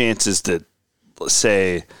that,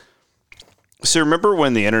 say, so remember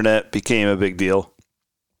when the internet became a big deal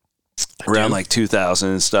around like 2000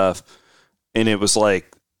 and stuff, and it was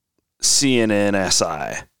like CNN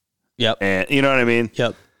SI. Yep. And you know what I mean?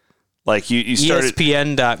 Yep. Like you started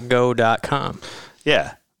ESPN.go.com.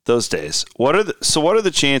 Yeah, those days. What are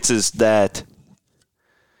the chances that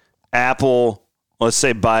Apple, let's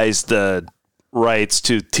say, buys the rights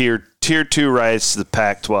to tier 2 rights to the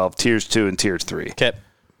Pac-12, tiers 2 and tier 3? Okay.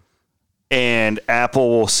 And Apple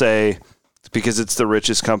will say, because it's the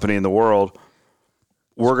richest company in the world,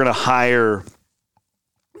 we're going to hire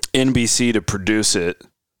NBC to produce it.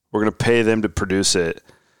 We're going to pay them to produce it.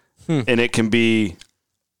 And it can be,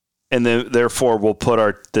 and then therefore we'll put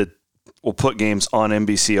games on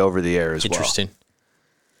NBC over the air as well. Interesting.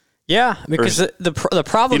 Yeah, because the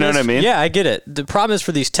problem is, you know what I mean? Yeah, I get it. The problem is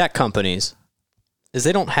for these tech companies is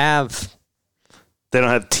they don't have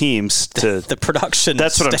teams to the production.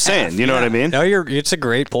 That's what I'm saying. You know what I mean? No, it's a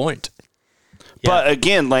great point. But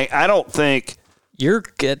again, like I don't think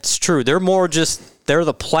it's true. They're more just they're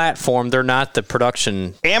the platform. They're not the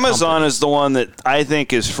production. Amazon company. is the one that I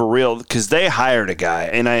think is for real because they hired a guy,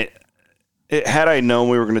 and had I known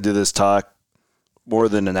we were going to do this talk more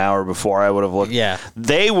than an hour before, I would have looked. Yeah.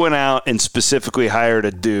 They went out and specifically hired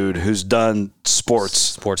a dude who's done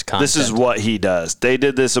sports content. This is what he does. They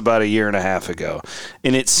did this about a year and a half ago,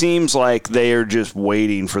 and it seems like they are just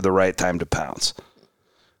waiting for the right time to pounce.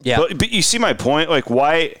 Yeah. But you see my point? Like,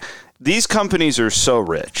 why these companies are so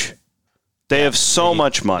rich. They have so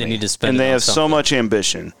much money. They need to spend and they on have something. so much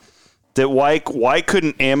ambition. That why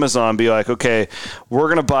couldn't Amazon be like, okay, we're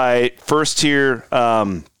going to buy first tier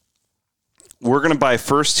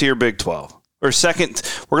Big 12 or second.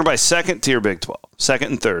 We're going to buy second tier Big 12, second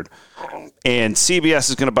and third, and CBS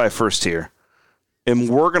is going to buy first tier, and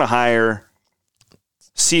we're going to hire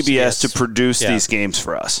CBS to produce these games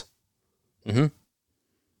for us. Mm-hmm.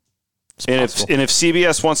 And if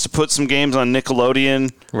CBS wants to put some games on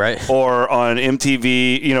Nickelodeon, right, or on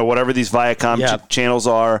MTV, whatever these Viacom channels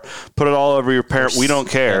are, put it all over your parent. We don't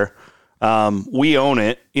care. We own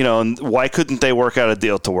it. And why couldn't they work out a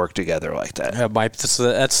deal to work together like that?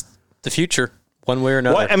 That's the future, one way or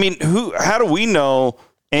another. What? I mean, how do we know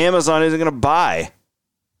Amazon isn't going to buy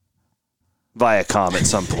Viacom at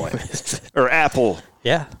some point or Apple?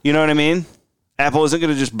 Yeah, you know what I mean. Apple isn't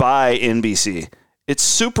going to just buy NBC. It's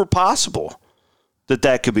super possible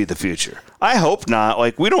that could be the future. I hope not.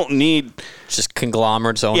 Like, we don't need... Just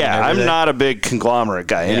conglomerates owning Yeah, everything. I'm not a big conglomerate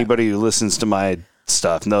guy. Yeah. Anybody who listens to my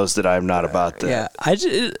stuff knows that I'm not about that. Yeah,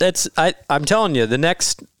 I'm telling you, the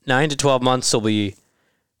next 9 to 12 months will be.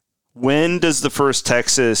 When does the first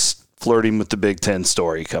Texas flirting with the Big Ten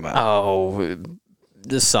story come out? Oh,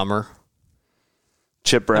 this summer.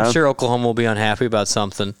 Chip Brown? I'm sure Oklahoma will be unhappy about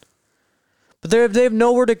something. But they have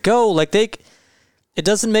nowhere to go. Like it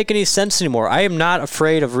doesn't make any sense anymore. I am not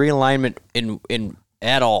afraid of realignment in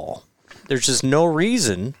at all. There's just no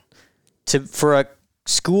reason for a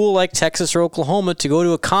school like Texas or Oklahoma to go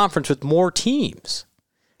to a conference with more teams.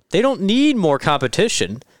 They don't need more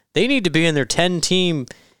competition. They need to be in their 10-team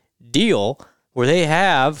deal where they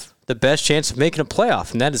have the best chance of making a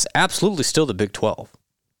playoff, and that is absolutely still the Big 12.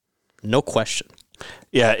 No question.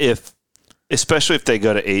 Yeah, especially if they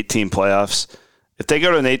go to 18 playoffs. If they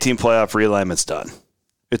go to an 18 playoff, realignment's done.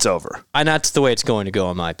 It's over. And that's the way it's going to go,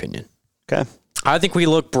 in my opinion. Okay. I think we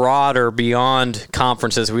look broader beyond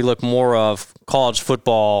conferences. We look more of college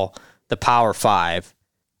football, the Power Five,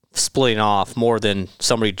 splitting off more than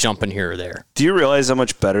somebody jumping here or there. Do you realize how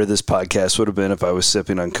much better this podcast would have been if I was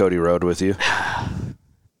sipping on Cody Road with you?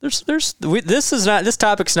 This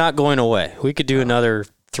topic's not going away. We could do another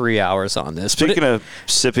 3 hours on this. Speaking of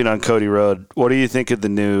sipping on Cody Road, what do you think of the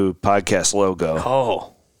new podcast logo?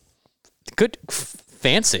 Oh, good,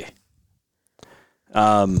 fancy.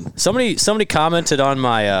 Somebody commented on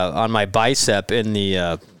my bicep in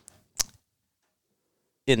the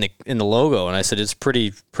logo, and I said it's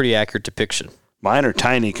pretty accurate depiction. Mine are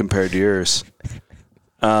tiny compared to yours.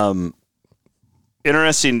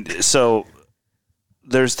 Interesting. So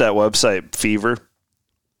there's that website Fever.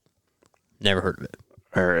 Never heard of it.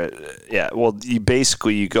 Or yeah, well,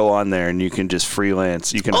 you go on there and you can just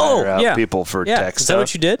freelance. You can hire out people for tech stuff. Is that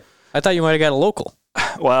what you did? I thought you might have got a local.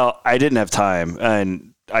 Well, I didn't have time,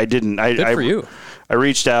 and I didn't. Good for you. I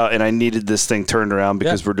reached out and I needed this thing turned around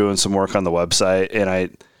because we're doing some work on the website,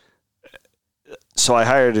 and so I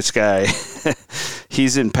hired this guy.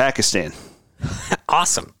 He's in Pakistan.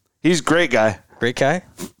 Awesome. He's a great guy. Great guy.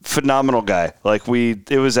 Phenomenal guy. Like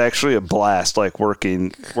it was actually a blast. Like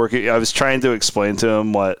working. I was trying to explain to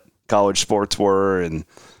him what college sports were, and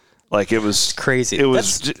like it was crazy.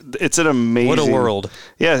 It's an amazing. What a world.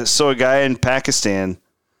 Yeah. So a guy in Pakistan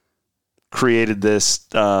created this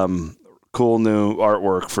cool new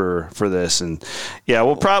artwork for this, and yeah,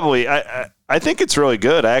 we'll probably. I think it's really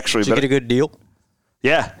good actually. Did you get a good deal?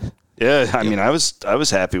 Yeah. I mean, I was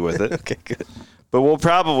happy with it. Okay, good. But we'll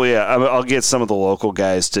probably I'll get some of the local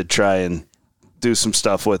guys to try and do some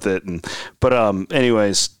stuff with it, but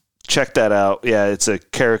anyways, check that out. Yeah, it's a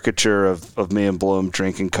caricature of me and Blum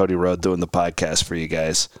drinking Cody Road doing the podcast for you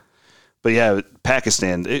guys. But yeah,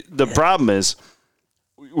 Pakistan. The problem is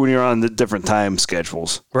when you're on the different time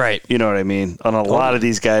schedules, right? You know what I mean. And a lot of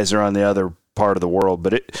these guys are on the other part of the world,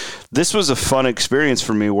 but this was a fun experience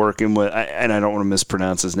for me working with. And I don't want to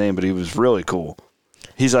mispronounce his name, but he was really cool.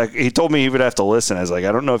 He's like, he told me he would have to listen. I was like,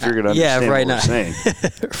 I don't know if you're going to understand what we're saying.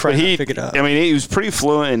 But he was pretty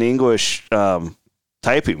fluent in English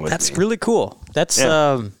typing with me. That's really cool. That's,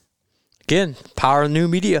 again, power of new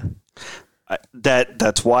media.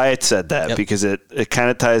 That's why I said that, because it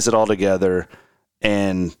kind of ties it all together.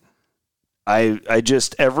 And I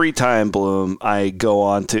just, every time, Bloom, I go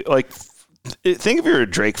on to, like, think if you're a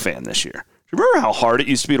Drake fan this year. Do you remember how hard it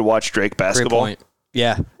used to be to watch Drake basketball? Great point.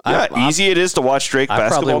 Yeah. Easy it is to watch Drake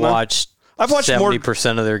basketball. I've watched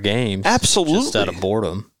 70% of their games. Absolutely. Just out of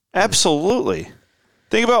boredom. Absolutely.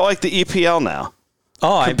 Think about like the EPL now.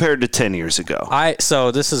 Compared to 10 years ago.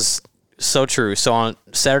 So this is so true. So on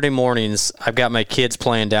Saturday mornings, I've got my kids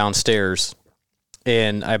playing downstairs,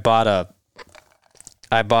 and I bought a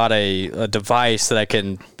device that I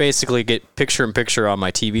can basically get picture-in-picture on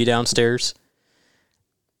my TV downstairs.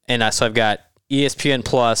 And so I've got ESPN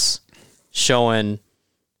Plus showing,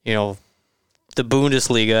 the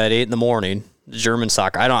Bundesliga at 8 a.m, German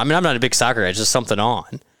soccer. I'm not a big soccer guy, it's just something on.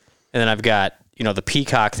 And then I've got, the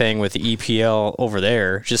Peacock thing with the EPL over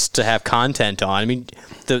there just to have content on. I mean,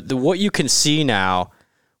 the what you can see now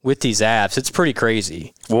with these apps, it's pretty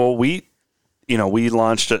crazy. Well, we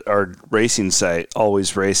launched our racing site,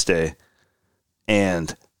 Always Race Day,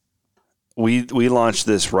 and we launched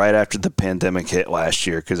this right after the pandemic hit last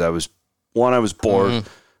year because I was bored,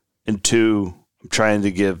 and two, I'm trying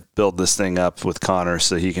to build this thing up with Connor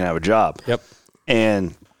so he can have a job. Yep.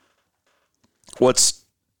 And what's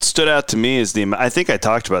stood out to me is I think I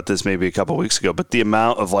talked about this maybe a couple of weeks ago, but the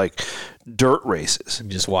amount of like dirt races. You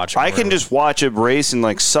just watch. I can just watch a race in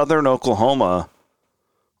like southern Oklahoma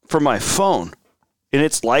from my phone. And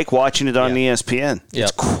it's like watching it on ESPN. Yep.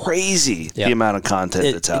 It's crazy the amount of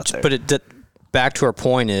content that's out there. But back to our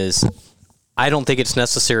point is, I don't think it's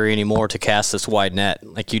necessary anymore to cast this wide net.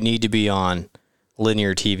 Like, you need to be on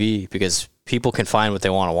linear TV because people can find what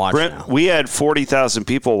they want to watch Brent, now. we had 40,000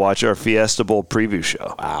 people watch our Fiesta Bowl preview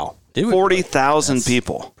show. Wow. Did we? 40,000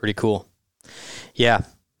 people. Pretty cool. Yeah.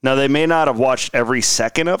 Now, they may not have watched every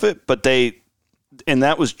second of it, but and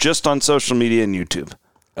that was just on social media and YouTube.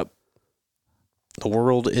 The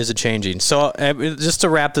world is a-changing. So just to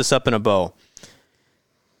wrap this up in a bow,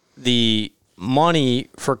 the money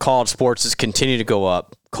for college sports has continued to go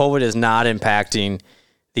up. COVID is not impacting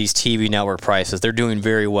these TV network prices. They're doing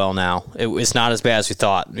very well now. It's not as bad as we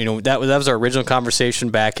thought. That was our original conversation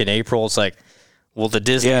back in April. It's like, will the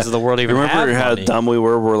Disneys of the world even have money? Remember how dumb we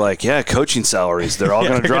were? We're like, yeah, coaching salaries. They're all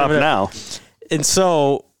going to drop now. And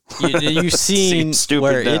so you've seen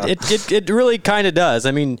where it really kind of does.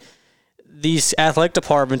 I mean, these athletic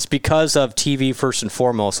departments, because of TV first and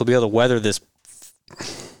foremost, will be able to weather this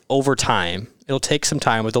over time. It'll take some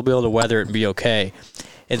time, but they'll be able to weather it and be okay.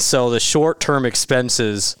 And so the short-term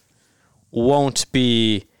expenses won't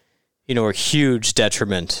be, a huge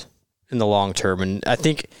detriment in the long term. And I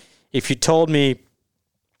think if you told me,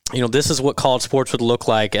 this is what college sports would look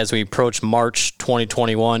like as we approach March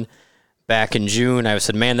 2021 back in June, I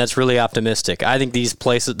said, man, that's really optimistic. I think these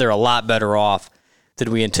places, they're a lot better off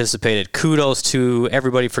than we anticipated. Kudos to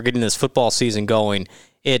everybody for getting this football season going.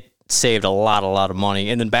 It saved a lot of money.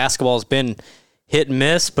 And then basketball's been hit and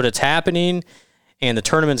miss, but it's happening, and the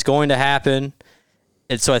tournament's going to happen.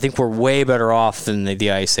 And so I think we're way better off than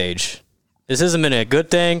the Ice Age. This hasn't been a good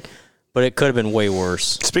thing, but it could have been way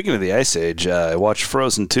worse. Speaking of the Ice Age, I watched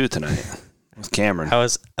Frozen 2 tonight with Cameron. How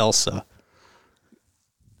is Elsa?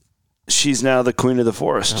 She's now the queen of the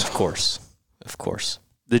forest. Of course.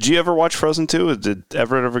 Did you ever watch Frozen 2? Did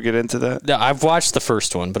Everett ever get into that? No, I've watched the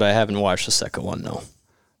first one, but I haven't watched the second one, no.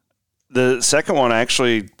 The second one,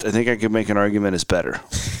 actually, I think I could make an argument is better.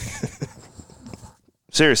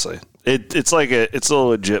 Seriously. It's a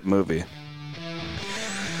legit movie.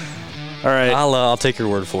 All right. I'll take your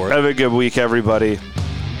word for it. Have a good week, everybody.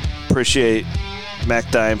 Appreciate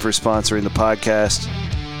MacDime for sponsoring the podcast.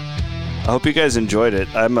 I hope you guys enjoyed it.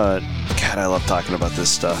 I love talking about this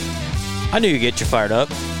stuff. I knew you'd get you fired up.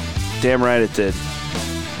 Damn right it did.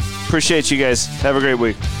 Appreciate you guys. Have a great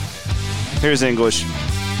week. Here's English.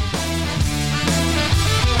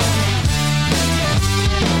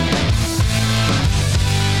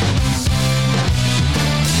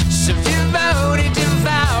 So devoted,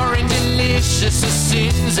 devouring, delicious, the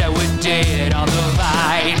sins that were dead on the